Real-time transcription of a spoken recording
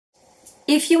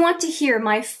If you want to hear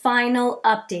my final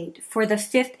update for the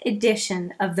 5th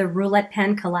edition of the Roulette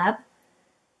pen collab,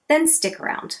 then stick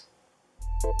around.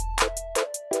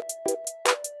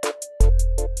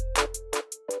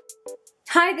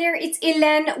 Hi there, it's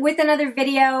Hélène with another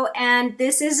video, and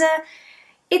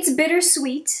it's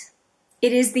bittersweet.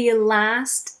 It is the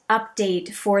last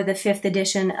update for the 5th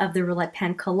edition of the Roulette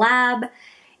pen collab.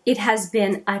 It has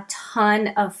been a ton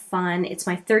of fun. It's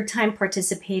my 3rd time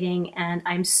participating, and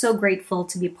I'm so grateful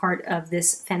to be part of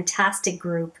this fantastic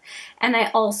group. And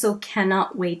I also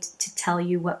cannot wait to tell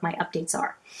you what my updates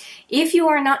are. If you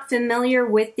are not familiar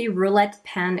with the Roulette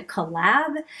pen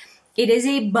collab, it is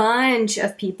a bunch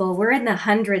of people. We're in the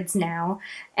hundreds now.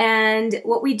 And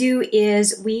what we do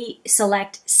is we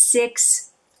select 6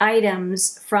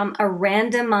 items from a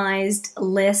randomized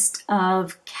list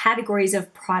of categories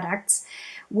of products,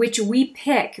 which we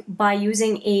pick by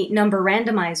using a number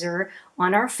randomizer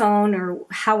on our phone or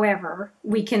however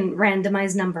we can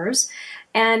randomize numbers.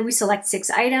 And we select 6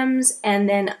 items, and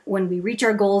then when we reach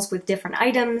our goals with different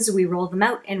items, we roll them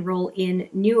out and roll in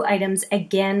new items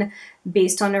again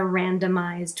based on a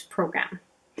randomized program.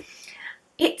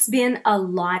 It's been a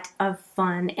lot of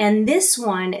fun, and this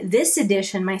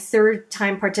edition, my 3rd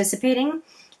time participating,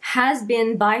 has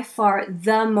been by far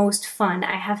the most fun.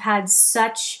 I have had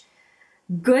such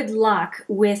good luck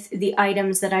with the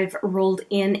items that I've rolled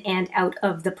in and out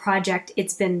of the project.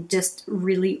 It's been just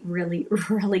really, really,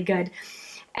 really good.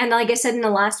 And like I said in the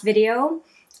last video,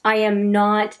 I am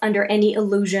not under any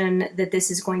illusion that this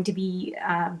is going to be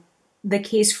the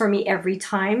case for me every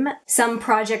time. Some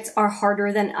projects are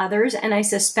harder than others, and I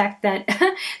suspect that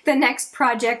the next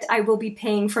project I will be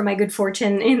paying for my good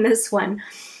fortune in this one.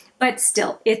 But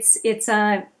still,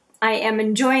 I am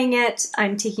enjoying it.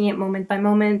 I'm taking it moment by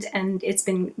moment, and it's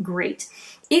been great.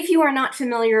 If you are not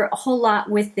familiar a whole lot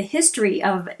with the history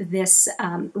of this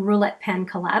Roulette pen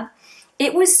collab,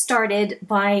 it was started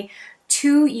by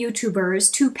 2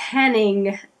 YouTubers, 2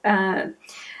 panning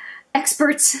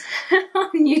experts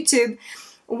on YouTube,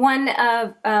 one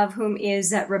of whom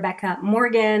is Rebecca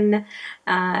Morgan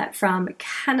from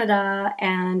Canada,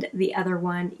 and the other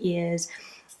one is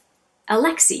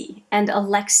Alexi, and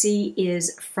Alexi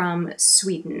is from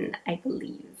Sweden, I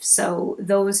believe. So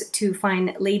those 2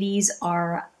 fine ladies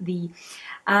are the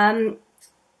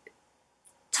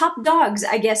top dogs,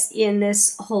 I guess, in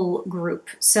this whole group.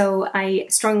 So I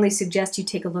strongly suggest you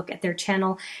take a look at their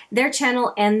channel. Their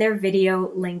channel and their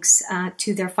video links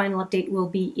to their final update will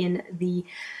be in the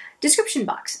description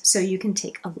box, so you can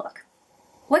take a look.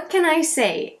 What can I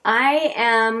say? I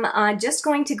am just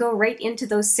going to go right into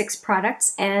those 6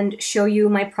 products and show you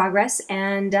my progress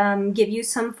and give you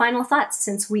some final thoughts,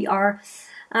 since we are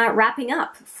wrapping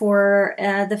up for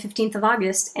the 15th of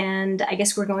August, and I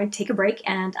guess we're going to take a break.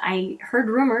 And I heard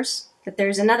rumors that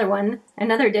there's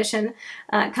another edition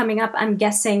coming up, I'm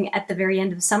guessing at the very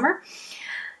end of summer.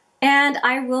 And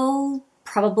I will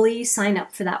probably sign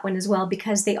up for that one as well,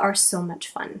 because they are so much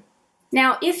fun.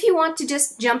 Now, if you want to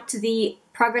just jump to the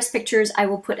progress pictures, I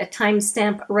will put a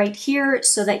timestamp right here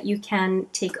so that you can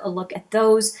take a look at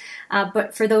those.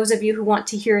 But for those of you who want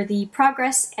to hear the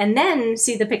progress and then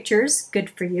see the pictures, good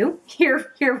for you.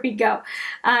 Here we go.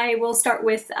 I will start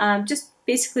with just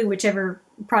basically whichever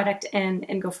product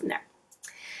and go from there.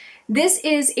 This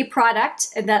is a product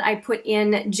that I put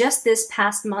in just this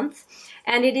past month,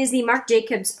 and it is the Marc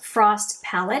Jacobs Frost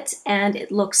palette, and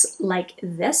it looks like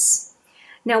this.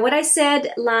 Now, what I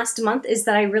said last month is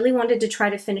that I really wanted to try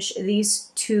to finish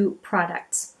these 2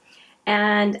 products.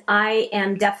 And I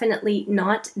am definitely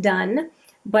not done,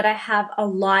 but I have a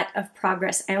lot of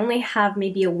progress. I only have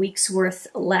maybe a week's worth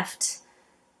left.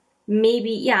 Maybe,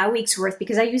 yeah, a week's worth,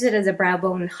 because I use it as a brow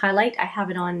bone highlight. I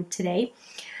have it on today.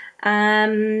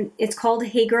 It's called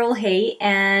Hey Girl Hey,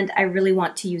 and I really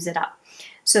want to use it up.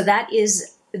 So that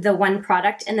is the one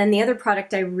product, and then the other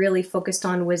product I really focused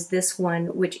on was this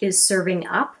one, which is Serving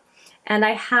Up, and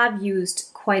I have used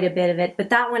quite a bit of it, but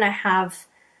that one I have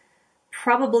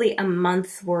probably a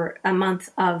month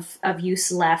of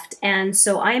use left, and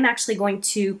so I am actually going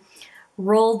to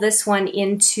roll this one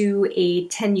into a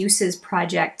 10 uses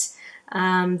project that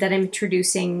I'm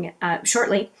introducing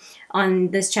shortly on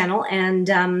this channel,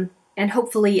 and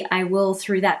hopefully I will,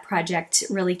 through that project,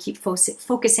 really keep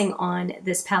focusing on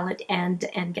this palette and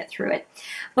get through it.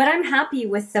 But I'm happy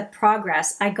with the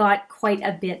progress. I got quite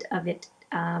a bit of it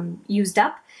used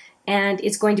up, and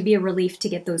it's going to be a relief to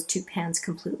get those 2 pans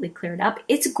completely cleared up.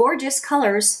 It's gorgeous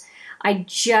colors. I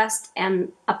just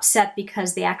am upset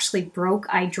because they actually broke.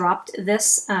 I dropped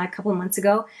this a couple of months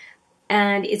ago,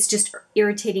 and it's just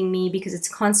irritating me because it's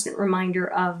a constant reminder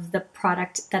of the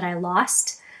product that I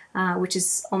lost which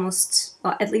is almost,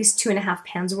 well, at least 2.5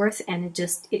 pans worth, and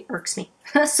it irks me.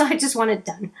 So I just want it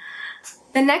done.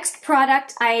 The next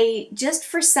product I just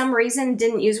for some reason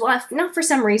didn't use, well, not for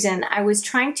some reason, I was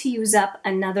trying to use up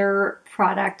another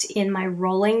product in my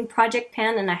rolling project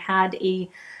pan, and I had a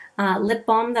lip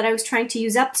balm that I was trying to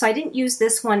use up, so I didn't use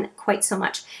this one quite so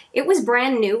much. It was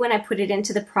brand new when I put it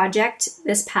into the project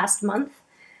this past month,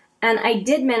 and I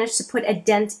did manage to put a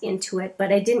dent into it,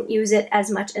 but I didn't use it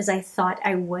as much as I thought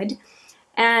I would.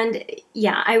 And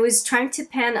yeah, I was trying to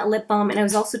pan a lip balm, and I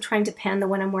was also trying to pan the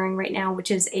one I'm wearing right now, which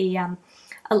is a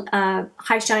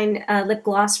high shine lip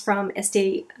gloss from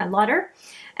Estee Lauder.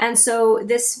 And so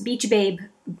this Beach Babe,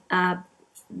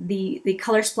 the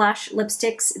Color Splash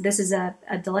lipsticks, this is a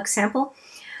deluxe sample.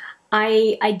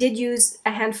 I did use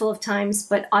a handful of times,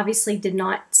 but obviously did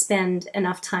not spend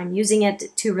enough time using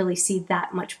it to really see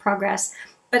that much progress.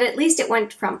 But at least it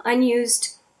went from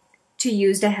unused to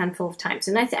used a handful of times.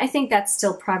 And I think that's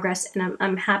still progress, and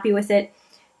I'm happy with it.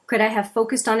 Could I have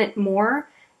focused on it more?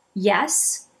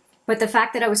 Yes. But the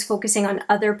fact that I was focusing on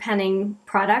other penning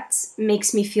products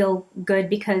makes me feel good,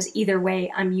 because either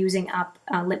way I'm using up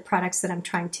lip products that I'm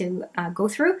trying to go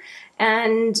through,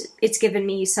 and it's given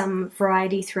me some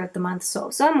variety throughout the month,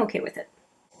 so I'm okay with it.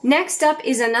 Next up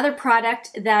is another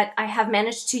product that I have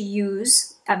managed to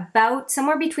use about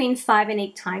somewhere between 5 and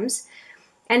 8 times,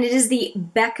 and it is the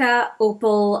Becca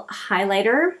Opal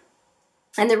highlighter.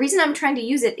 And the reason I'm trying to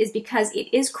use it is because it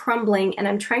is crumbling, and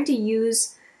I'm trying to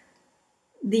use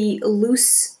the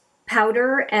loose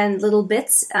powder and little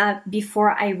bits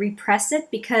before I repress it,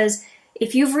 because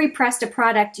if you've repressed a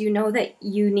product, you know that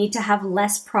you need to have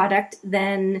less product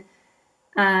than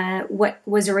what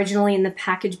was originally in the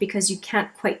package, because you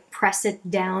can't quite press it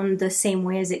down the same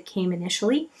way as it came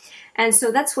initially. And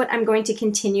so that's what I'm going to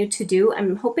continue to do.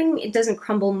 I'm hoping it doesn't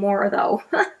crumble more though.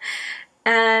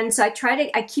 And so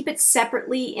I keep it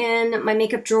separately in my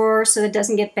makeup drawer so it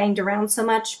doesn't get banged around so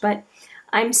much, but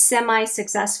I'm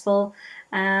semi-successful.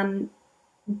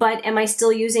 But am I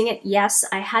still using it? Yes.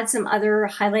 I had some other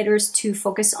highlighters to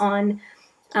focus on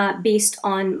based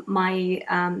on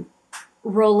my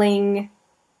rolling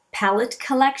palette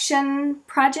collection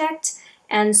project.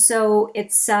 And so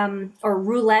it's, or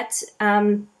Roulette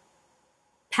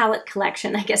palette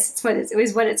collection, I guess it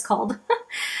was what it's called.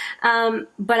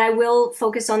 But I will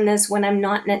focus on this when I'm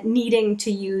not needing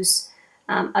to use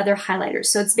other highlighters.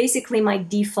 So it's basically my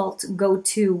default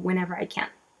go-to whenever I can.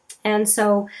 And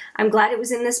so I'm glad it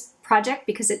was in this project,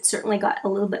 because it certainly got a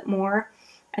little bit more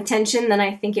attention than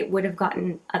I think it would have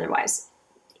gotten otherwise.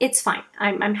 It's fine.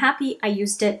 I'm happy I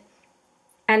used it,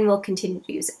 and will continue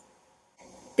to use it.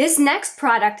 This next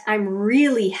product I'm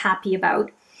really happy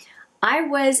about. I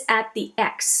was at the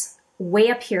X way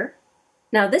up here.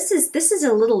 Now this is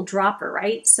a little dropper,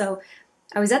 right? So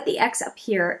I was at the X up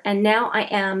here, and now I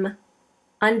am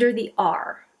under the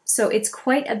R. So it's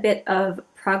quite a bit of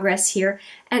progress here.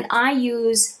 And I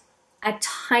use a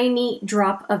tiny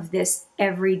drop of this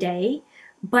every day,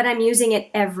 but I'm using it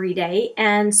every day.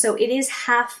 And so it is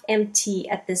half empty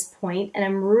at this point, and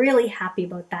I'm really happy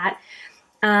about that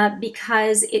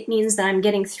because it means that I'm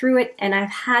getting through it, and I've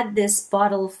had this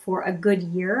bottle for a good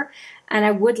year, and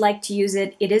I would like to use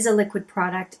it. It is a liquid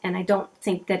product, and I don't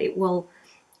think that it will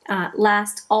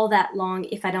last all that long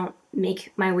if I don't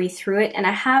make my way through it. And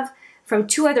I have from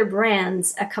 2 other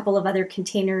brands a couple of other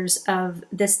containers of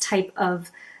this type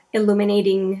of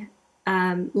illuminating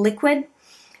liquid.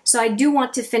 So I do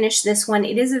want to finish this one.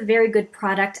 It is a very good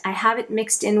product. I have it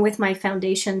mixed in with my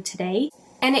foundation today,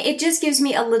 and it just gives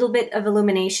me a little bit of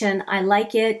illumination. I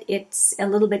like it. It's a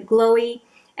little bit glowy,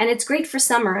 and it's great for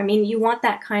summer. I mean, you want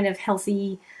that kind of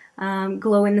healthy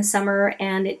glow in the summer,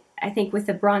 and I think with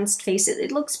a bronzed face,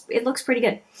 it looks pretty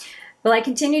good. Will I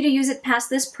continue to use it past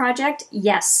this project?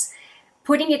 Yes.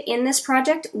 Putting it in this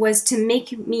project was to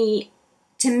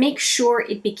make sure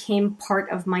it became part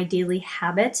of my daily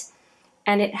habit,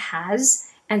 and it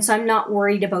has. And so I'm not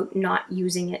worried about not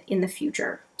using it in the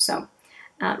future. So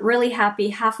really happy,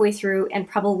 halfway through, and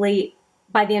probably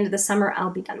by the end of the summer, I'll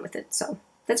be done with it. So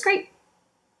that's great.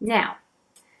 Now,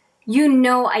 you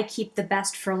know I keep the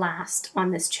best for last on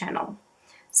this channel.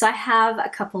 So I have a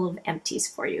couple of empties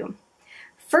for you.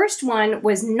 First one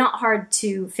was not hard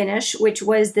to finish, which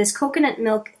was this coconut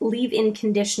milk leave-in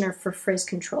conditioner for frizz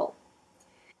control.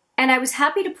 And I was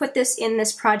happy to put this in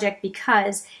this project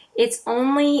because it's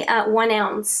only 1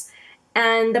 ounce,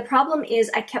 and the problem is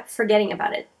I kept forgetting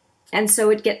about it. And so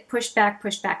it'd get pushed back,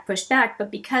 pushed back, pushed back,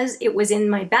 but because it was in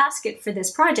my basket for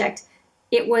this project,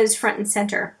 it was front and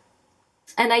center.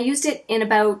 And I used it in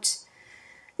about,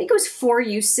 I think it was 4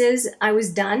 uses. I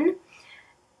was done.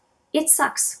 It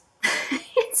sucks.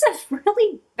 It It's a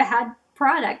really bad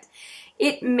product.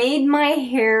 It made my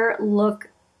hair look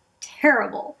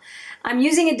terrible. I'm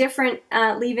using a different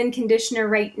leave-in conditioner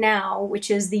right now, which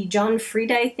is the John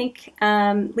Frieda, I think,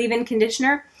 leave-in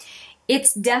conditioner.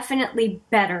 It's definitely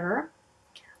better,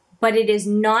 but it is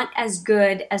not as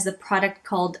good as the product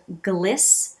called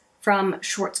Gliss from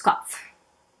Schwarzkopf.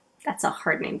 That's a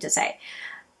hard name to say.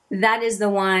 That is the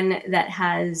one that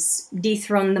has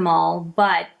dethroned them all,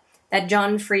 but that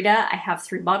John Frieda, I have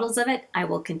 3 bottles of it. I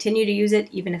will continue to use it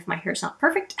even if my hair's not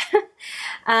perfect.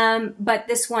 But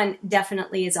this one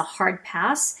definitely is a hard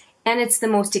pass, and it's the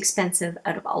most expensive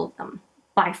out of all of them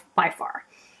by far.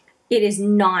 It is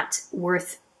not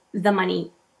worth the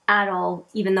money at all,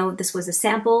 even though this was a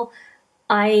sample.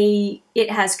 It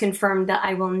has confirmed that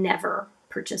I will never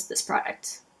purchase this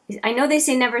product. I know they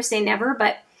say never,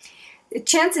 but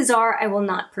chances are I will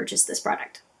not purchase this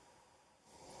product.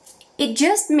 It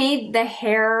just made the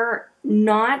hair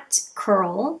not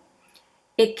curl.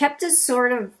 It kept it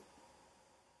sort of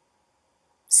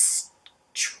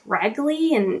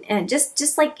straggly and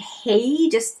just like hay,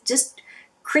 just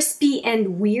crispy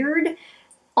and weird,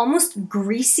 almost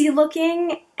greasy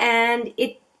looking, and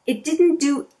it didn't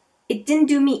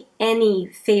do me any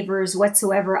favors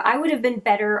whatsoever. I would have been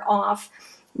better off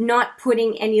not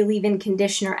putting any leave-in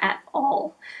conditioner at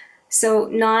all. So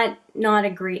not a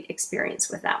great experience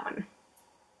with that one.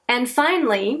 And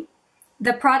finally,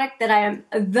 the product that I am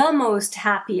the most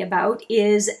happy about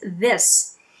is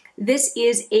this. This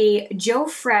is a Joe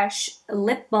Fresh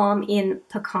lip balm in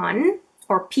Pecan,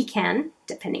 or Pecan,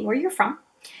 depending where you're from.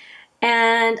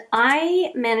 And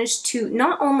I managed to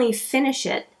not only finish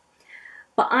it,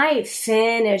 but I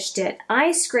finished it.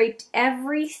 I scraped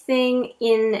everything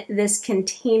in this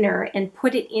container and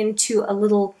put it into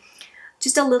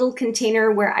just a little container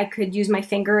where I could use my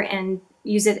finger and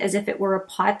use it as if it were a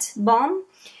pot balm.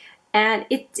 And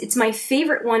it's my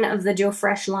favorite one of the Joe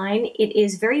Fresh line. It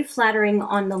is very flattering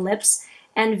on the lips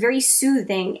and very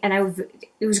soothing, and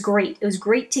it was great. It was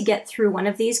great to get through one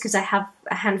of these because I have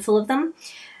a handful of them.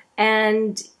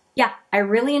 And yeah, I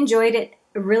really enjoyed it.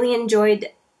 I really enjoyed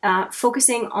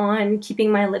focusing on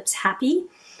keeping my lips happy,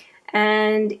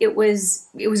 and it was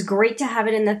great to have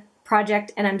it in the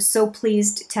project, and I'm so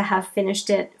pleased to have finished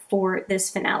it for this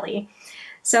finale.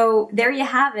 So there you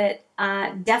have it.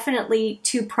 Definitely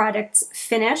 2 products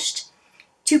finished,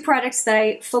 2 products that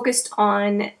I focused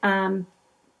on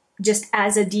just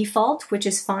as a default, which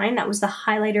is fine. That was the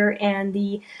highlighter and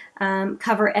the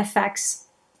Cover FX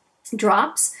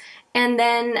drops. And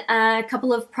then a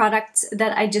couple of products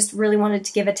that I just really wanted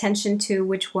to give attention to,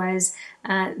 which was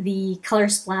the Color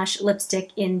Splash lipstick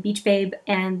in Beach Babe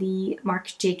and the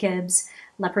Marc Jacobs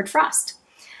Leopard Frost.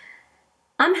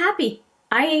 I'm happy.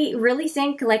 I really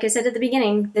think, like I said at the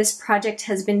beginning, this project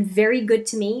has been very good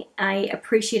to me. I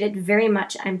appreciate it very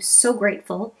much. I'm so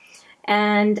grateful.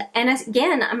 And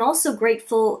again, I'm also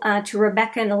grateful to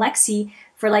Rebecca and Alexi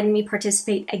for letting me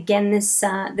participate again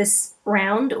this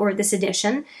round, or this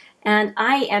edition. And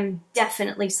I am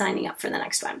definitely signing up for the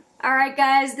next one. All right,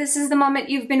 guys, this is the moment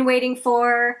you've been waiting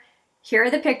for. Here are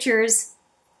the pictures.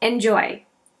 Enjoy.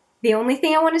 The only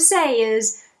thing I want to say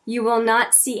is you will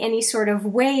not see any sort of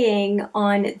weighing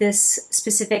on this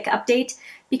specific update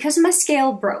because my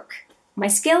scale broke. My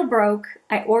scale broke.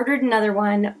 I ordered another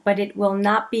one, but it will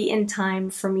not be in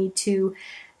time for me to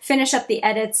finish up the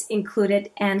edits, include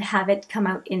it, and have it come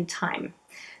out in time.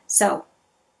 So,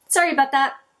 sorry about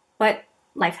that, but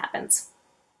life happens.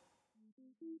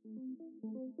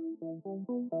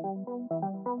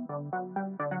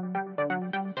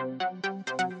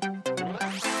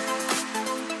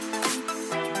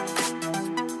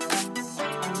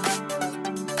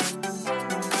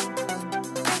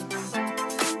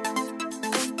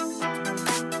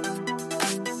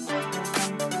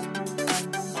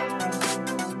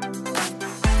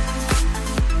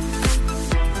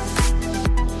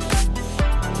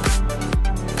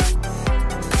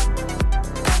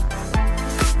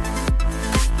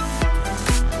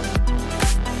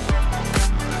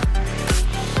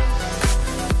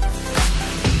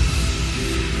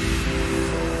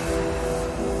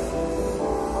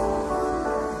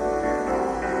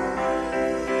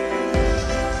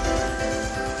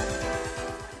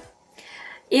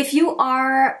 If you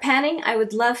are panning, I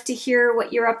would love to hear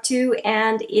what you're up to,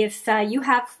 and if you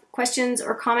have questions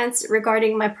or comments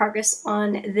regarding my progress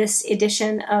on this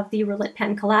edition of the Roulette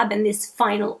Pan Collab and this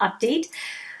final update,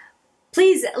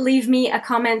 please leave me a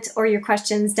comment or your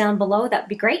questions down below. That would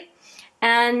be great.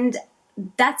 And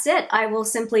that's it. I will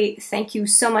simply thank you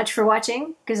so much for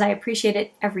watching because I appreciate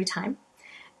it every time.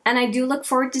 And I do look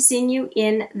forward to seeing you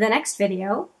in the next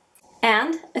video.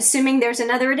 And assuming there's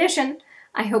another edition,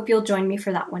 I hope you'll join me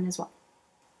for that one as well.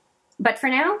 But for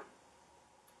now,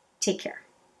 take care.